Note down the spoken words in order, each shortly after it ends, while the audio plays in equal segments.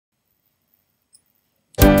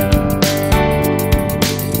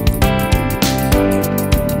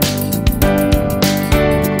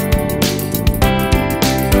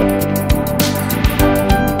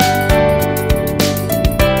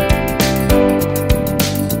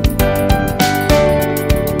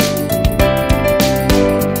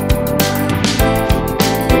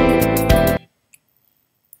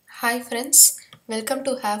Welcome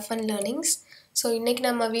to Have Fun Learnings. So இன்னைக்கு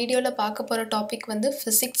நம்ம வீடியோல பார்க்க போற டாபிக் வந்து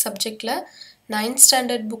physics சப்ஜெக்ட்ல 9th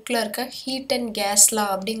ஸ்டாண்டர்ட் புக்ல இருக்க ஹீட் அண்ட் கேஸ் லா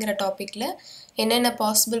அப்படிங்கற டாபிக்ல என்னென்ன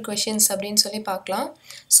பாசிபிள் क्वेश्चंस அப்படினு சொல்லி பார்க்கலாம்.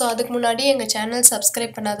 சோ அதுக்கு முன்னாடி எங்க சேனல்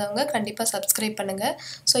சப்ஸ்கிரைப் பண்ணாதவங்க கண்டிப்பா சப்ஸ்கிரைப் பண்ணுங்க.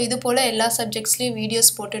 சோ இது போல எல்லா சப்ஜெக்ட்ஸ்லயும்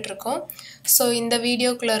வீடியோஸ் போட்டுட்டு இருக்கோம். சோ இந்த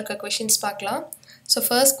வீடியோக்குள்ள இருக்க क्वेश्चंस பார்க்கலாம். So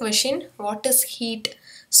first question, what is heat?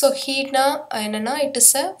 So heat na enna it is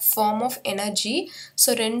a form of energy. So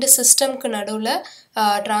ரெண்டு சிஸ்டம்க்கு நடுவுல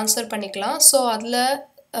ட்ரான்ஸ்ஃபர் பண்ணிக்கலாம். So அதுல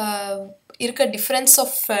இருக்க டிஃபரன்ஸ்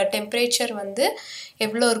ஆஃப் டெம்பரேச்சர் வந்து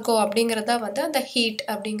எவ்வளோ இருக்கோ அப்படிங்கறத வந்து அந்த ஹீட்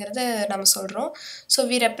அப்படிங்கறத நாம சொல்றோம். So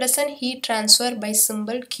we represent heat transfer by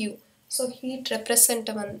symbol Q. So heat represent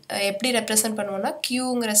எப்படி ரெப்ரசன்ட் பண்ணுவோம்னா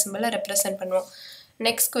Qங்கற சிம்பலை ரெப்ரசன்ட் பண்ணுவோம்.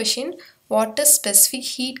 Next question, what is specific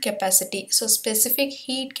heat capacity? So specific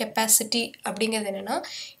heat capacity அப்படிங்கிறது என்னன்னா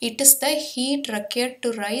it is the heat required to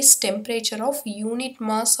rise temperature of unit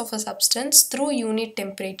mass of a substance through unit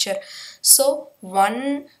temperature. So 1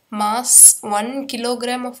 mass 1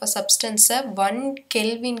 kilogram of a substance 1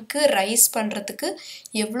 kelvin க்கு rice பண்றதுக்கு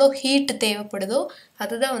எவ்வளவு heat தேவைப்படுதோ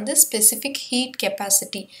அதுதான் வந்து specific heat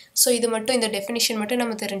capacity. So இது மட்டும் இந்த டெஃபினிஷன் மட்டும்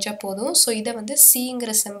நம்ம தெரிஞ்சா போதும். So இத வந்து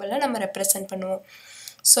Cங்கற சிம்பல்ல நம்ம ரெப்ரசன்ட் பண்ணுவோம்.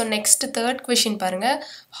 So next third question பாருங்க,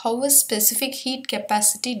 how is specific heat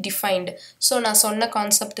capacity defined? So நான் சொன்ன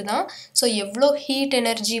கான்செப்ட் தான். So எவ்வளோ heat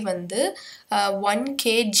energy வந்து 1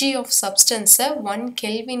 kg of substance 1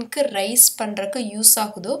 kelvin க்கு ரைஸ் பண்றதுக்கு யூஸ்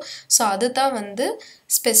ஆகுதோ so அதுதான் வந்து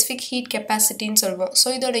specific heat capacity ன்னு சொல்வோம்.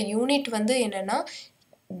 So இதோட யூனிட் வந்து என்னன்னா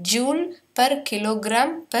joule per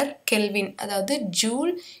kilogram per kelvin, அதாவது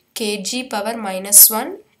joule kg power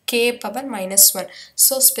 -1 K power -1.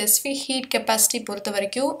 So specific heat capacity பொறுத்த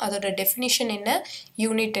வரைக்கும் அதோட definition என்ன,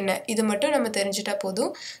 யூனிட் என்ன, இது மட்டும் நம்ம தெரிஞ்சிட்டா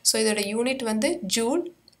போதும். So இதோட யூனிட் வந்து joule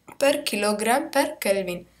per kilogram per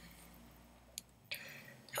kelvin.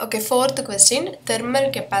 Okay, fourth question, thermal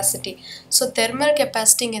capacity. So thermal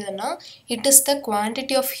capacity என்னன்னா it is the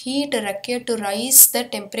quantity of heat required to rise the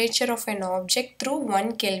temperature of an object through 1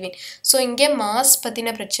 Kelvin. So இங்கே mass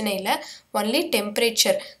பத்தின பிரச்சனை இல்ல, only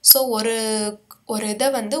temperature. So ஒரு இத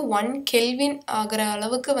வந்து 1 kelvin ஆகிற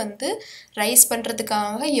அளவுக்கு வந்து ரைஸ்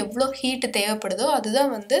பண்றதுக்காக எவ்வளோ ஹீட் தேவைப்படுதோ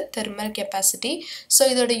அதுதான் வந்து தெர்மல் கெப்பாசிட்டி. ஸோ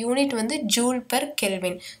இதோட யூனிட் வந்து joule per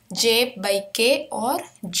kelvin, J/K or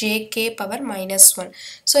JK power -1.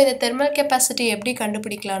 So இந்த தெர்மல் கெப்பாசிட்டி எப்படி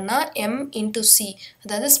கண்டுபிடிக்கலாம்னா M into C,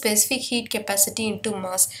 அதாவது specific heat capacity into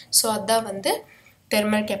mass. So அதான் வந்து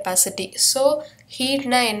thermal capacity. So heat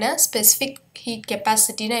na enna, specific heat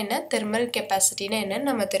capacity na enna, thermal capacity na enna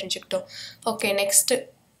நம்ம தெரிஞ்சுக்கிட்டோம். Okay, next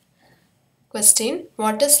question,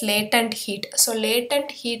 what is latent heat? So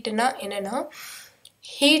latent heat na என்னன்னா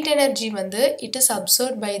heat energy வந்து it is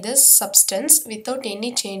absorbed by the substance without any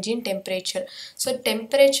change in temperature. So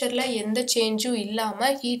temperatureல எந்த சேஞ்சும் இல்லாம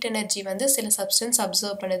heat energy வந்து சில substance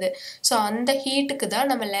absorb பண்ணுது. So அந்த ஹீட்டுக்கு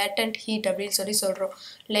தான் நம்ம latent heat அப்படின்னு சொல்லி சொல்றோம்.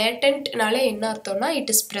 latentனால என்ன அர்த்தம்னா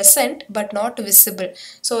it is present but not visible.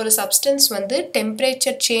 So ஒரு substance வந்து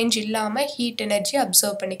temperature change இல்லாம heat energy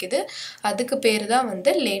absorb பண்ணிக்குது, அதுக்கு பேரு தான்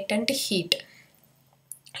வந்து latent heat.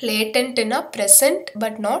 latentனா present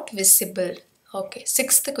but not visible. Okay,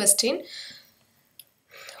 sixth question,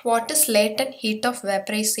 what is latent heat of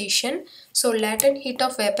vaporization? So latent heat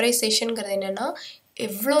of vaporization ங்கிறது என்னன்னா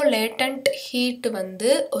எவ்வளோ latent heat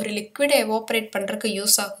வந்து ஒரு liquid evaporate பண்றதுக்கு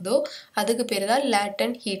யூஸ் ஆகுதோ அதுக்கு பேரு தான்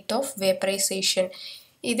latent heat of vaporization.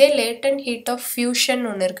 இதே latent heat of fusion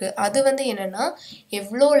ஒன்று இருக்கு, அது வந்து என்னன்னா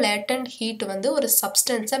எவ்வளோ latent heat வந்து ஒரு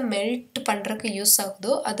substance மெல்ட் பண்றதுக்கு யூஸ்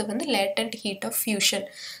ஆகுதோ அது வந்து latent heat of fusion.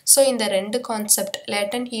 So இந்த ரெண்டு concept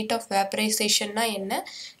latent heat of vaporization என்ன,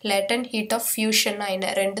 latent heat of fusion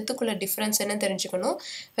என்ன, ரெண்டுத்துக்குள்ள டிஃபரன்ஸ் என்ன தெரிஞ்சுக்கணும்.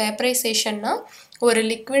 vaporization ஒரு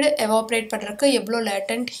liquid evaporate பண்றதுக்கு எவ்வளோ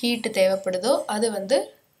latent heat தேவைப்படுதோ அது வந்து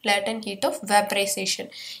latent heat of vaporization.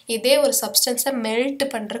 இதே ஒரு substance மெல்ட்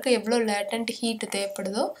பண்றதுக்கு எவ்வளோ latent heat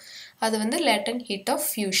தேவைப்படுதோ அது வந்து latent heat of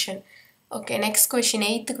fusion. Okay, next question,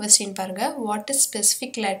 8th question பாருங்க, what is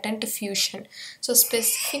specific latent fusion? So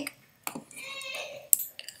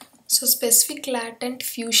specific latent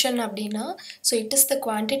fusion அப்படின்னா so it is the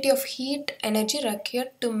quantity of heat energy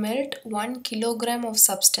required to melt 1 kilogram of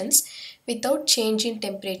substance without change in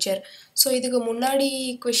temperature. So இதுக்கு முன்னாடி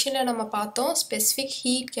questionல நம்ம பார்த்தோம் specific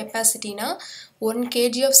heat capacity னா 1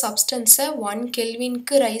 kg of substance 1 Kelvin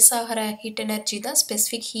க்கு rice ஆகிற heat energy தான்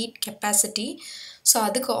specific heat capacity. So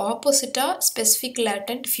அதுக்கு ஆப்போசிட்டா specific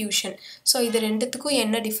latent fusion. So இது ரெண்டுத்துக்கும்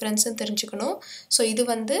என்ன டிஃபரன்ஸ்னு தெரிஞ்சுக்கணும். So இது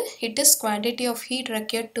வந்து it is quantity of heat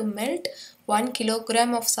required to melt 1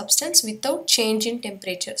 kilogram of substance without change in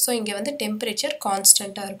temperature. So இங்க வந்து temperature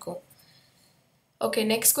constant இருக்கும். ஓகே,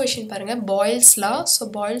 நெக்ஸ்ட் கொஷின் பாருங்கள், பாயில்ஸ் லா. ஸோ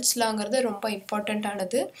பாயில்ஸ் லாங்கிறது ரொம்ப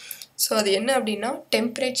இம்பார்ட்டண்ட்டானது. ஸோ அது என்ன அப்படின்னா,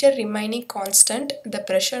 temperature remaining constant, the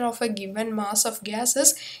pressure of a given mass of case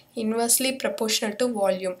is inversely proportional to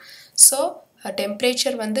volume. So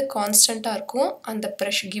temperature வந்து கான்ஸ்டண்ட்டாக இருக்கும், அந்த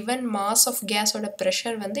கிவன் மாஸ் ஆஃப் கேஸோட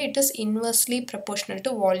ப்ரெஷர் வந்து it is inversely proportional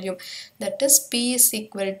to volume. That is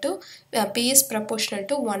P is proportional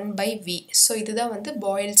to 1/V. So இதுதான் வந்து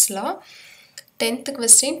boils லா. 10th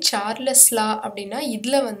question, Charles லா அப்படின்னா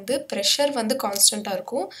இதில் வந்து ப்ரெஷர் வந்து கான்ஸ்டண்ட்டாக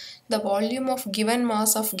இருக்கும், the volume of given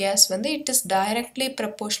mass of gas வந்து it is directly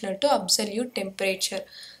proportional to absolute temperature.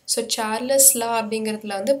 So Charles லா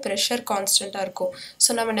அப்படிங்கிறதுல வந்து ப்ரெஷர் கான்ஸ்டண்ட்டாக இருக்கும். ஸோ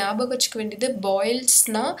நம்ம ஞாபகம் வச்சுக்க வேண்டியது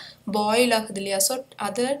பாயில்ஸ்னால் பாயில் ஆகுது இல்லையா, ஸோ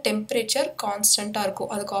அதில் டெம்பரேச்சர் கான்ஸ்டண்ட்டாக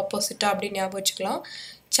இருக்கும், அதுக்கு ஆப்போசிட்டாக அப்படின்னு ஞாபகம் வச்சுக்கலாம்.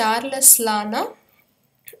 சார்லஸ் லானா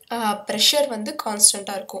ப்ரெஷர் வந்து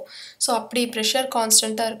கான்ஸ்டண்ட்டாக இருக்கும். ஸோ அப்படி ப்ரெஷர்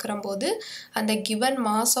கான்ஸ்டண்ட்டாக இருக்கிற போது அந்த கிவன்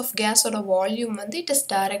மாஸ் ஆஃப் கேஸோட வால்யூம் வந்து it is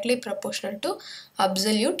directly proportional to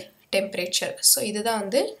absolute temperature. So இதுதான்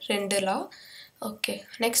வந்து 2 லா. ஓகே,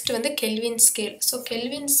 நெக்ஸ்ட் வந்து kelvin scale. So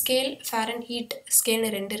kelvin scale, Fahrenheit ஸ்கேல்னு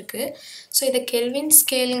 2 இருக்குது. ஸோ இந்த கெல்வின்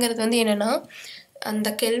ஸ்கேலுங்கிறது வந்து என்னென்னா, அந்த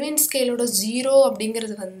கெல்வின் ஸ்கேலோட 0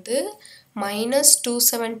 அப்படிங்கிறது வந்து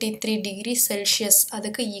 -273 டிகிரி செல்சியஸ்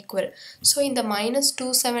அதுக்கு ஈக்குவல். ஸோ இந்த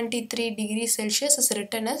 -273 degree Celsius is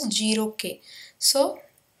written as 0K. So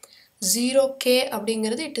 0K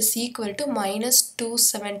அப்படிங்கிறது it is equal to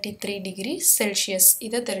 -273 degree Celsius.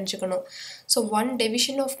 இதை தெரிஞ்சுக்கணும். ஸோ 1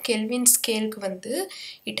 division ஆஃப் கெல்வின் ஸ்கேலுக்கு வந்து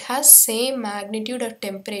it has same magnitude of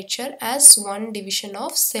temperature as 1 division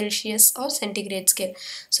of Celsius R centigrade scale.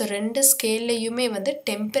 So 2 ஸ்கேல்லையுமே வந்து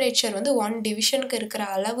temperature வந்து 1 divisionக்கு இருக்கிற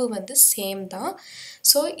அளவு வந்து same தான்.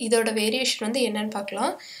 ஸோ இதோட வேரியேஷன் வந்து என்னன்னு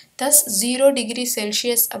பார்க்கலாம். thus 0 டிகிரி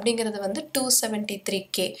செல்சியஸ் அப்படிங்கிறது வந்து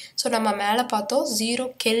 273K. ஸோ நம்ம மேலே பார்த்தோம் 0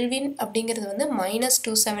 கெல்வின் அப்படிங்கிறது வந்து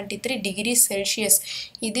 -273 டிகிரி செல்சியஸ்.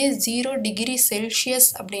 இதே 0 டிகிரி செல்சியஸ்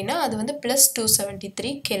அப்படின்னா அது வந்து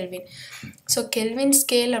 +273 கெல்வின். ஸோ கெல்வின்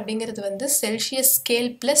ஸ்கேல் அப்படிங்கிறது வந்து செல்சியஸ் ஸ்கேல்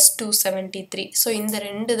 +273. ஸோ இந்த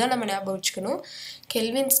 2 தான் நம்ம ஞாபகம் வச்சுக்கணும்.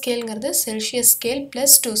 Kelvin ஸ்கேலுங்கிறது Celsius scale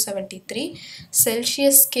 +273,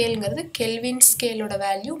 Celsius ஸ்கேலுங்கிறது kelvin ஸ்கேலோட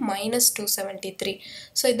value -273.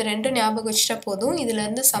 So இது 2 ஞாபகம் வச்சுட்டா போதும்,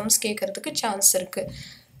 இதுலேருந்து சம்ஸ் கேட்கறதுக்கு சான்ஸ் இருக்குது.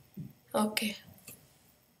 ஓகே,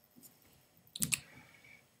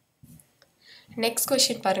 நெக்ஸ்ட்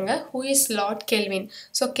கொஷின் பாருங்கள், who is Lord kelvin.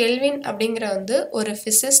 So kelvin அப்படிங்கிற வந்து ஒரு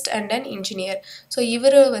physicist and an engineer. So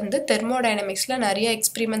இவர் வந்து தெர்மோடைனமிக்ஸில் நிறைய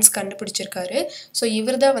எக்ஸ்பிரிமெண்ட்ஸ் கண்டுபிடிச்சிருக்காரு. ஸோ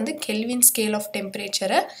இவர் தான் வந்து கெல்வின் ஸ்கேல் ஆஃப்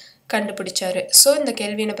டெம்பரேச்சரை கண்டுபிடிச்சாரு. ஸோ இந்த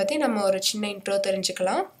கெல்வினை பற்றி நம்ம ஒரு சின்ன இன்ட்ரோ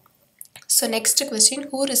தெரிஞ்சுக்கலாம். So next question,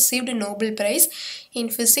 who received Nobel prize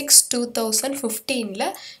in physics 2015ல்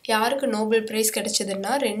யாருக்கு நோபல் ப்ரைஸ்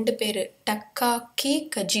கிடைச்சதுன்னா 2 பேர், டக்காக்கி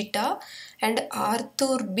கஜிட்டா and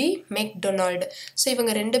Arthur B McDonald. So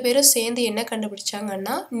இவங்க 2 பேரும் சேர்ந்து என்ன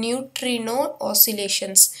கண்டுபிடிச்சாங்கன்னா neutrino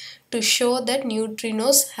oscillations to show that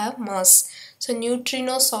neutrinos have mass. So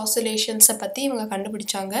neutrinos ஆசிலேஷன்ஸை பற்றி இவங்க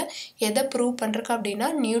கண்டுபிடிச்சாங்க. எதை ப்ரூவ் பண்ணுறக்கு அப்படின்னா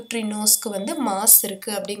நியூட்ரினோஸ்க்கு வந்து மாஸ்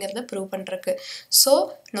இருக்குது அப்படிங்கிறத ப்ரூவ் பண்ணுறக்கு. So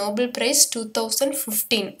Nobel prize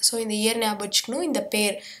 2015. ஸோ இந்த இயர் ஞாபகம் வச்சுக்கணும். இந்த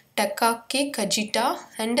பேர் டக்காக்கி கஜிட்டா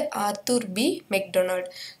and Arthur B McDonald.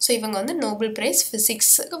 So இவங்க வந்து நோபல் ப்ரைஸ்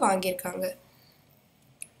ஃபிசிக்ஸுக்கு வாங்கியிருக்காங்க.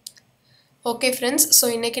 ஓகே ஃப்ரெண்ட்ஸ், ஸோ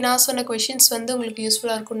இன்றைக்கி நான் சொன்ன கொஷின்ஸ் வந்து உங்களுக்கு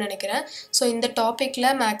யூஸ்ஃபுல்லாக இருக்கும்னு நினைக்கிறேன். ஸோ இந்த டாப்பிக்கில்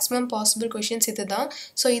மேக்ஸிமம் பாசிபிள் கொஷின்ஸ் இது தான்.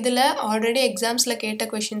 ஸோ இதில் ஆல்ரெடி எக்ஸாம்ஸில் கேட்ட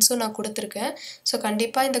கொஷின்ஸும் நான் கொடுத்துருக்கேன். ஸோ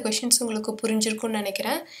கண்டிப்பாக இந்த கொஷின்ஸ் உங்களுக்கு புரிஞ்சிருக்கும்னு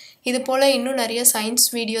நினைக்கிறேன். இது போல் இன்னும் நிறைய சயின்ஸ்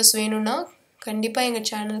வீடியோஸ் வேணும்னா கண்டிப்பாக எங்கள்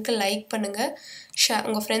சேனலுக்கு லைக் பண்ணுங்கள்,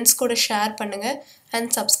 உங்கள் ஃப்ரெண்ட்ஸ் கூட ஷேர் பண்ணுங்கள் அண்ட்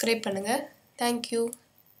சப்ஸ்கிரைப் பண்ணுங்கள். தேங்க்யூ.